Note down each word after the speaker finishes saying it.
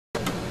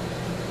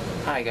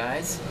Hi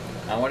guys,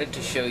 I wanted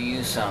to show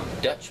you some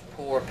Dutch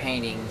pour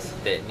paintings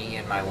that me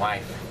and my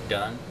wife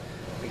done.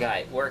 The guy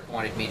at work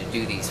wanted me to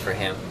do these for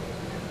him.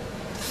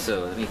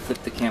 So let me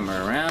flip the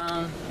camera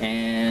around,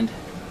 and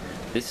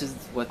this is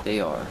what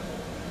they are.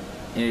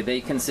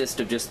 They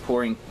consist of just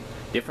pouring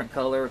different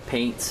color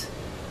paints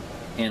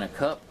in a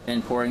cup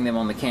and pouring them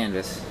on the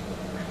canvas.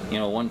 You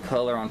know, one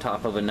color on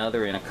top of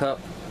another in a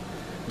cup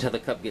until the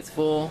cup gets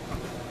full,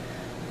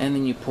 and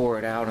then you pour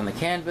it out on the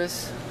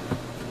canvas.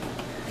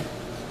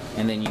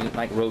 And then you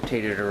like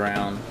rotate it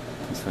around.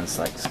 This one's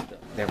like stuck.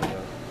 There we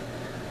go.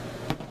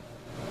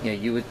 Yeah,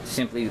 you would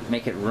simply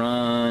make it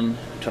run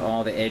to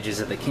all the edges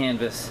of the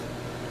canvas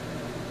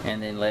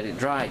and then let it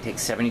dry. It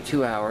takes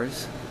 72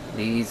 hours.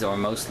 These are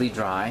mostly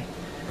dry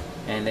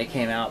and they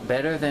came out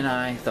better than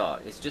I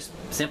thought. It's just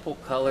simple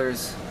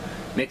colors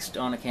mixed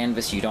on a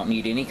canvas. You don't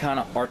need any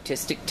kind of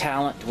artistic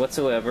talent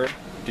whatsoever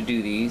to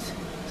do these.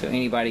 So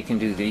anybody can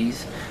do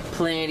these.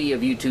 Plenty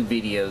of YouTube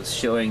videos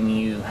showing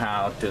you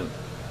how to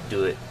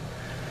do it.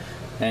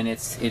 And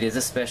it is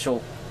a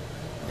special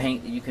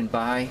paint that you can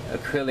buy,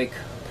 acrylic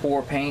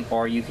pour paint,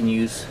 or you can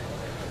use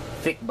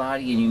thick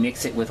body and you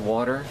mix it with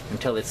water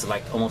until it's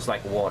like almost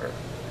like water.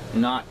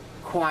 Not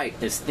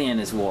quite as thin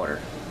as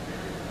water.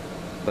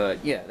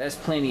 But yeah, there's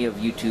plenty of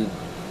YouTube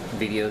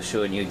videos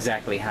showing you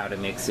exactly how to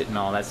mix it and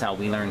all. That's how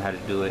we learned how to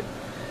do it.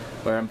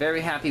 But I'm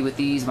very happy with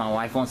these. My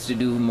wife wants to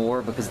do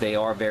more because they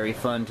are very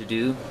fun to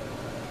do.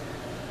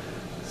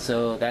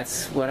 So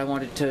that's what I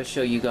wanted to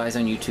show you guys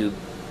on YouTube.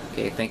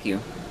 Okay, thank you.